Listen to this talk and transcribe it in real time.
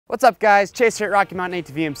What's up guys, Chase here at Rocky Mountain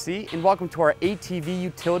ATV MC and welcome to our ATV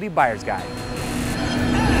Utility Buyer's Guide.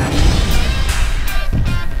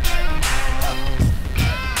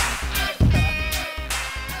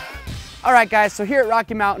 Alright guys, so here at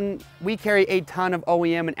Rocky Mountain, we carry a ton of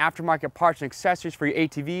OEM and aftermarket parts and accessories for your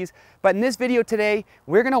ATVs, but in this video today,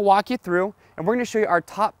 we're going to walk you through and we're going to show you our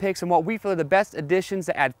top picks and what we feel are the best additions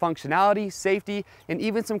that add functionality, safety, and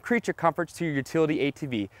even some creature comforts to your utility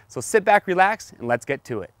ATV. So sit back, relax, and let's get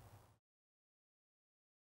to it.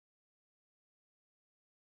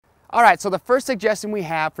 All right, so the first suggestion we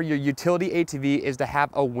have for your utility ATV is to have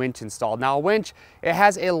a winch installed. Now a winch, it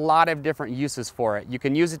has a lot of different uses for it. You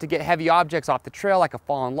can use it to get heavy objects off the trail like a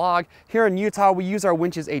fallen log. Here in Utah, we use our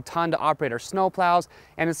winches a ton to operate our snow plows.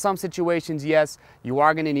 And in some situations, yes, you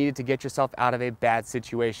are gonna need it to get yourself out of a bad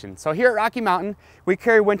situation. So here at Rocky Mountain, we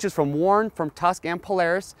carry winches from Warren, from Tusk, and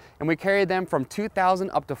Polaris, and we carry them from 2,000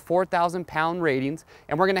 up to 4,000 pound ratings.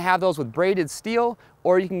 And we're gonna have those with braided steel,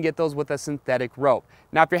 or you can get those with a synthetic rope.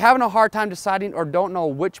 Now, if you're having a hard time deciding or don't know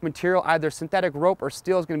which material, either synthetic rope or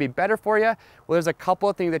steel, is gonna be better for you, well, there's a couple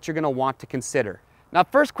of things that you're gonna want to consider. Now,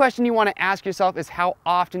 first question you want to ask yourself is how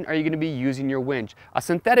often are you going to be using your winch? A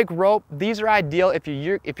synthetic rope, these are ideal if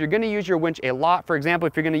you're going to use your winch a lot. For example,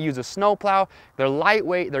 if you're going to use a snow plow, they're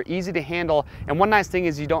lightweight, they're easy to handle, and one nice thing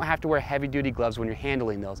is you don't have to wear heavy duty gloves when you're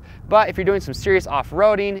handling those. But if you're doing some serious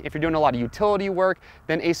off-roading, if you're doing a lot of utility work,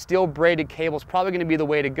 then a steel braided cable is probably going to be the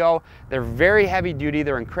way to go. They're very heavy duty,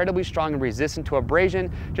 they're incredibly strong and resistant to abrasion.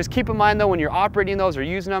 Just keep in mind though, when you're operating those or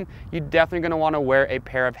using them, you're definitely going to want to wear a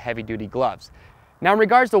pair of heavy duty gloves. Now in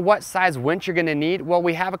regards to what size winch you're gonna need, well,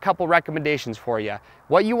 we have a couple recommendations for you.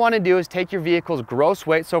 What you wanna do is take your vehicle's gross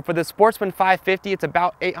weight. So for the Sportsman 550, it's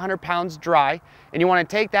about 800 pounds dry, and you wanna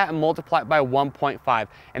take that and multiply it by 1.5.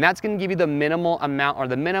 And that's gonna give you the minimal amount or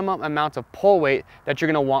the minimum amount of pull weight that you're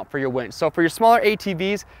gonna want for your winch. So for your smaller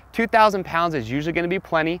ATVs, 2,000 pounds is usually gonna be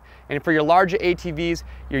plenty. And for your larger ATVs,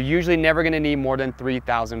 you're usually never gonna need more than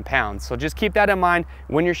 3,000 pounds. So just keep that in mind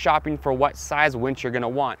when you're shopping for what size winch you're gonna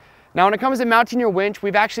want. Now when it comes to mounting your winch,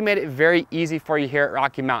 we've actually made it very easy for you here at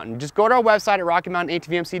Rocky Mountain. Just go to our website at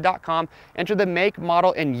rockymountainatvmc.com, enter the make,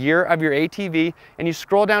 model, and year of your ATV, and you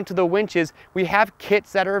scroll down to the winches. We have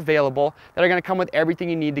kits that are available that are gonna come with everything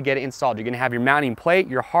you need to get it installed. You're gonna have your mounting plate,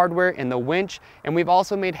 your hardware, and the winch, and we've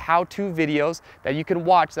also made how-to videos that you can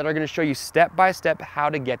watch that are gonna show you step-by-step how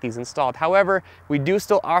to get these installed. However, we do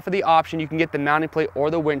still offer the option you can get the mounting plate or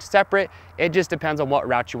the winch separate. It just depends on what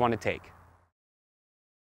route you wanna take.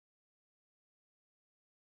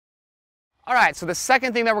 All right, so the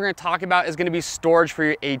second thing that we're going to talk about is going to be storage for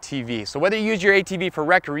your ATV. So whether you use your ATV for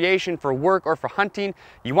recreation, for work, or for hunting,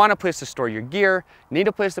 you want a place to store your gear, need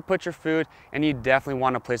a place to put your food, and you definitely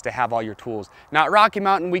want a place to have all your tools. Now at Rocky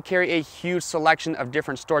Mountain, we carry a huge selection of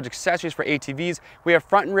different storage accessories for ATVs. We have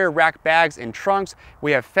front and rear rack bags and trunks,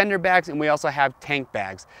 we have fender bags, and we also have tank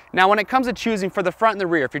bags. Now when it comes to choosing for the front and the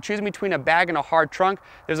rear, if you're choosing between a bag and a hard trunk,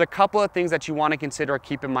 there's a couple of things that you want to consider or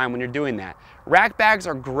keep in mind when you're doing that. Rack bags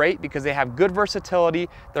are great because they have good versatility.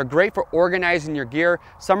 They're great for organizing your gear.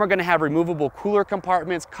 Some are going to have removable cooler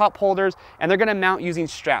compartments, cup holders, and they're going to mount using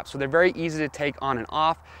straps, so they're very easy to take on and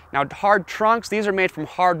off. Now hard trunks, these are made from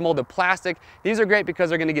hard molded plastic. These are great because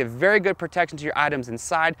they're going to give very good protection to your items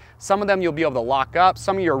inside. Some of them you'll be able to lock up.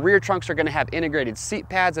 Some of your rear trunks are going to have integrated seat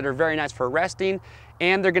pads that are very nice for resting,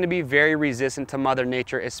 and they're going to be very resistant to Mother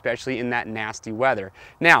Nature, especially in that nasty weather.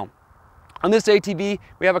 Now, on this ATV,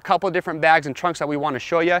 we have a couple of different bags and trunks that we want to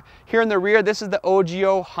show you. Here in the rear, this is the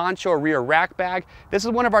OGO Honcho rear rack bag. This is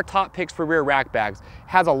one of our top picks for rear rack bags. It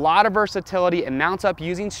has a lot of versatility. It mounts up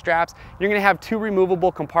using straps. You're going to have two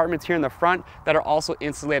removable compartments here in the front that are also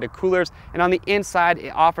insulated coolers. And on the inside,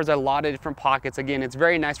 it offers a lot of different pockets. Again, it's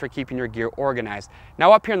very nice for keeping your gear organized.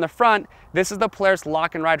 Now up here in the front, this is the Polaris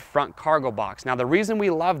Lock and Ride front cargo box. Now the reason we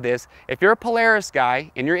love this, if you're a Polaris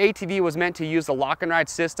guy and your ATV was meant to use the Lock and Ride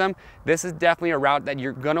system, this is definitely a route that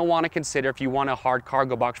you're going to want to consider if you want a hard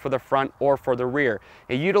cargo box for the front or for the rear.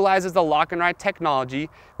 It utilizes the Lock and Ride technology,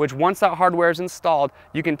 which once that hardware is installed,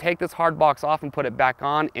 you can take this hard box off and put it back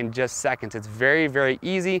on in just seconds. It's very, very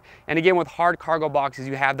easy. And again, with hard cargo boxes,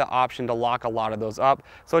 you have the option to lock a lot of those up.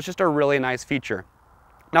 So it's just a really nice feature.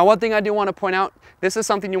 Now, one thing I do want to point out, this is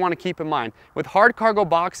something you want to keep in mind. With hard cargo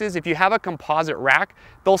boxes, if you have a composite rack,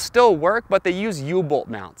 they'll still work, but they use U-bolt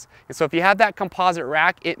mounts. And so if you have that composite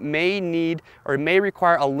rack, it may need or it may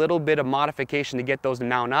require a little bit of modification to get those to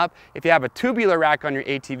mount up. If you have a tubular rack on your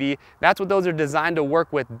ATV, that's what those are designed to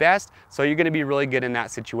work with best, so you're going to be really good in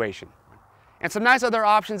that situation. And some nice other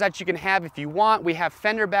options that you can have if you want. We have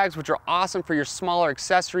fender bags, which are awesome for your smaller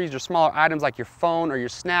accessories, your smaller items like your phone or your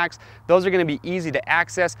snacks. Those are gonna be easy to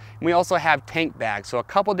access. And we also have tank bags. So a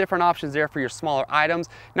couple different options there for your smaller items.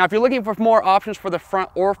 Now, if you're looking for more options for the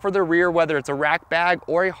front or for the rear, whether it's a rack bag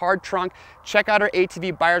or a hard trunk, check out our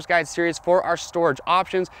ATV Buyer's Guide series for our storage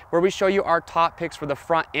options, where we show you our top picks for the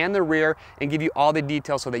front and the rear and give you all the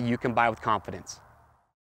details so that you can buy with confidence.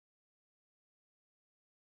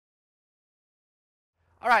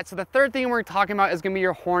 All right, so the third thing we're talking about is gonna be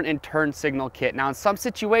your horn and turn signal kit. Now, in some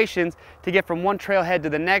situations, to get from one trailhead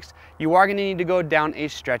to the next, you are gonna need to go down a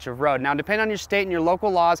stretch of road. Now, depending on your state and your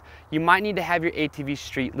local laws, you might need to have your ATV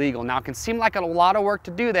street legal. Now, it can seem like a lot of work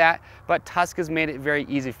to do that, but Tusk has made it very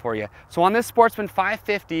easy for you. So on this Sportsman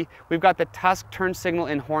 550, we've got the Tusk turn signal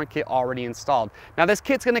and horn kit already installed. Now, this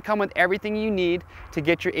kit's gonna come with everything you need to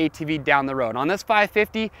get your ATV down the road. On this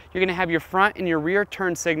 550, you're gonna have your front and your rear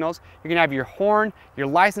turn signals. You're gonna have your horn,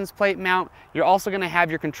 your license plate mount. You're also gonna have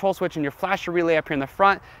your control switch and your flasher relay up here in the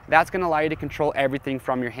front. That's gonna allow you to control everything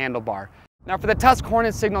from your handlebar. Now, for the Tusk horn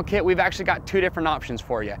and signal kit, we've actually got two different options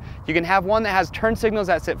for you. You can have one that has turn signals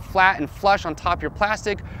that sit flat and flush on top of your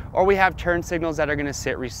plastic, or we have turn signals that are gonna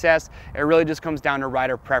sit recessed. It really just comes down to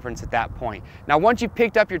rider preference at that point. Now, once you've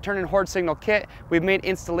picked up your turn and horn signal kit, we've made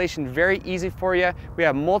installation very easy for you. We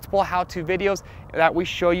have multiple how-to videos that we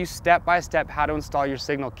show you step by step how to install your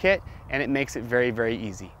signal kit, and it makes it very, very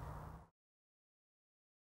easy.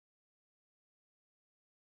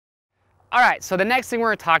 All right, so the next thing we're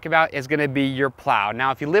gonna talk about is gonna be your plow.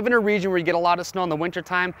 Now, if you live in a region where you get a lot of snow in the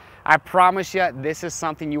wintertime, I promise you, this is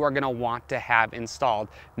something you are gonna want to have installed.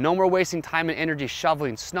 No more wasting time and energy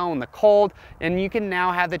shoveling snow in the cold, and you can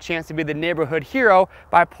now have the chance to be the neighborhood hero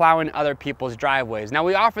by plowing other people's driveways. Now,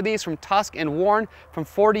 we offer these from Tusk and Warn from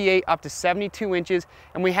 48 up to 72 inches,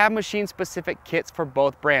 and we have machine-specific kits for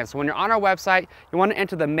both brands. So when you're on our website, you wanna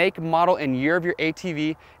enter the make, model, and year of your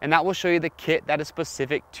ATV, and that will show you the kit that is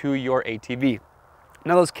specific to your ATV.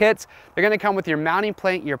 Now, those kits, they're gonna come with your mounting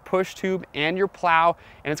plate, your push tube, and your plow,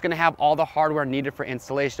 and it's gonna have all the hardware needed for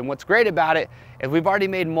installation. What's great about it is we've already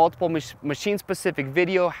made multiple machine-specific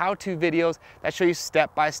how-to videos that show you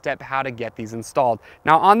step-by-step how to get these installed.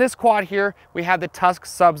 Now, on this quad here, we have the Tusk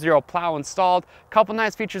Sub-Zero plow installed. A couple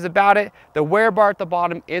nice features about it. The wear bar at the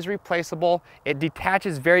bottom is replaceable. It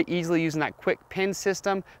detaches very easily using that quick pin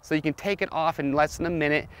system, so you can take it off in less than a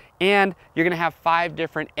minute, and you're gonna have 5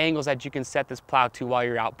 different angles that you can set this plow to while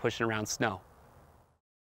you're out pushing around snow.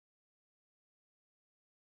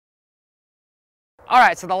 All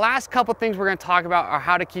right, so the last couple things we're gonna talk about are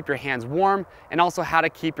how to keep your hands warm and also how to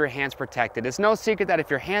keep your hands protected. It's no secret that if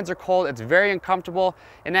your hands are cold, it's very uncomfortable,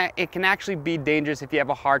 and that it can actually be dangerous if you have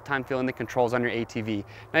a hard time feeling the controls on your ATV.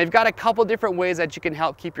 Now, you've got a couple different ways that you can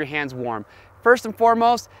help keep your hands warm. First and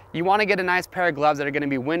foremost, you want to get a nice pair of gloves that are going to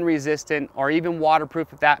be wind resistant or even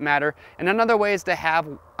waterproof if that matter. And another way is to have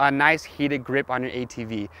a nice heated grip on your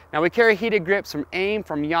ATV. Now, we carry heated grips from AIM,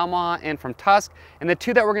 from Yamaha, and from Tusk. And the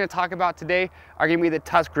two that we're going to talk about today are going to be the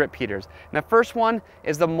Tusk grip heaters. And the first one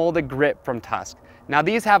is the molded grip from Tusk. Now,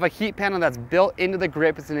 these have a heat panel that's built into the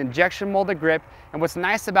grip. It's an injection molded grip. And what's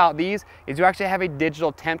nice about these is you actually have a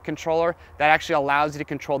digital temp controller that actually allows you to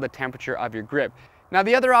control the temperature of your grip. Now,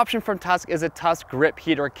 the other option from Tusk is a Tusk grip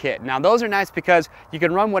heater kit. Now, those are nice because you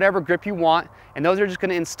can run whatever grip you want, and those are just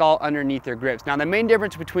gonna install underneath your grips. Now, the main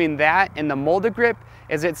difference between that and the molded grip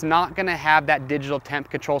is it's not gonna have that digital temp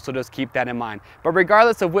control, so just keep that in mind. But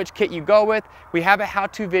regardless of which kit you go with, we have a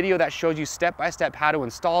how-to video that shows you step-by-step how to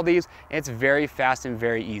install these, and it's very fast and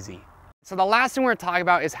very easy. So the last thing we're gonna talk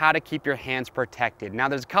about is how to keep your hands protected. Now,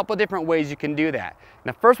 there's a couple different ways you can do that.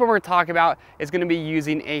 And the first one we're gonna talk about is gonna be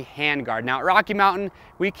using a hand guard. Now, at Rocky Mountain,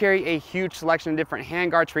 we carry a huge selection of different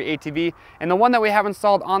hand guards for your ATV. And the one that we have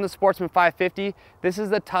installed on the Sportsman 550, this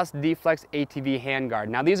is the Tusk D-Flex ATV hand guard.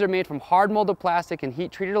 Now, these are made from hard molded plastic and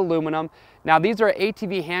heat treated aluminum. Now, these are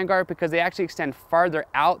ATV hand guard because they actually extend farther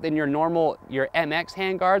out than your MX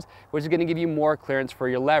hand guards, which is gonna give you more clearance for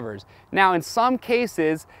your levers. Now, in some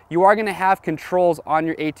cases, you are gonna have controls on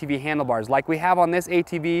your ATV handlebars. Like we have on this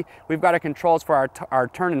ATV, we've got our controls for our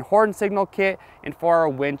turn and horn signal kit and for our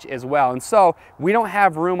winch as well. And so we don't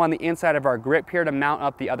have room on the inside of our grip here to mount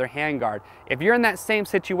up the other hand guard. If you're in that same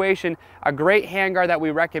situation, a great hand guard that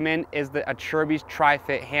we recommend is the Achirby's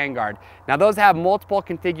Tri-Fit hand guard. Now, those have multiple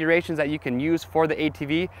configurations that you can use for the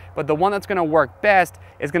ATV, but the one that's gonna work best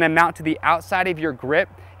is gonna mount to the outside of your grip,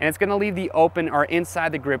 and it's gonna leave the open or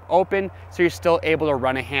inside the grip open, so you're still able to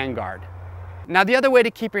run a hand guard. Now the other way to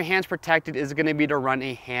keep your hands protected is going to be to run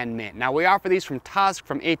a hand mitt. Now we offer these from Tusk,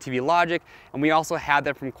 from ATV Logic, and we also have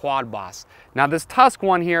them from Quad Boss. Now this Tusk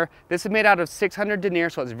one here, this is made out of 600 denier,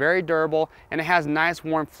 so it's very durable, and it has nice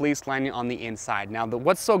warm fleece lining on the inside. Now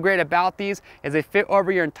what's so great about these is they fit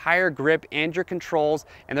over your entire grip and your controls,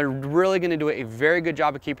 and they're really going to do a very good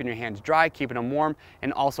job of keeping your hands dry, keeping them warm,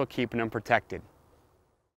 and also keeping them protected.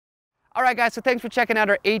 All right guys, so thanks for checking out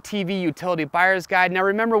our ATV Utility Buyer's Guide. Now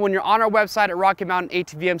remember, when you're on our website at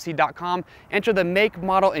RockyMountainATVMC.com, enter the make,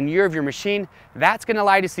 model, and year of your machine. That's going to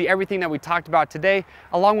allow you to see everything that we talked about today,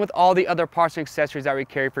 along with all the other parts and accessories that we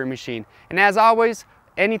carry for your machine. And as always,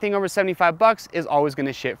 anything over 75 bucks is always going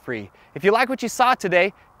to ship free. If you like what you saw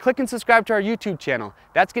today, click and subscribe to our YouTube channel.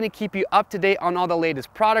 That's going to keep you up to date on all the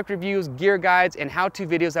latest product reviews, gear guides, and how-to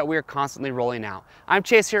videos that we are constantly rolling out. I'm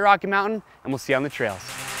Chase here at Rocky Mountain, and we'll see you on the trails.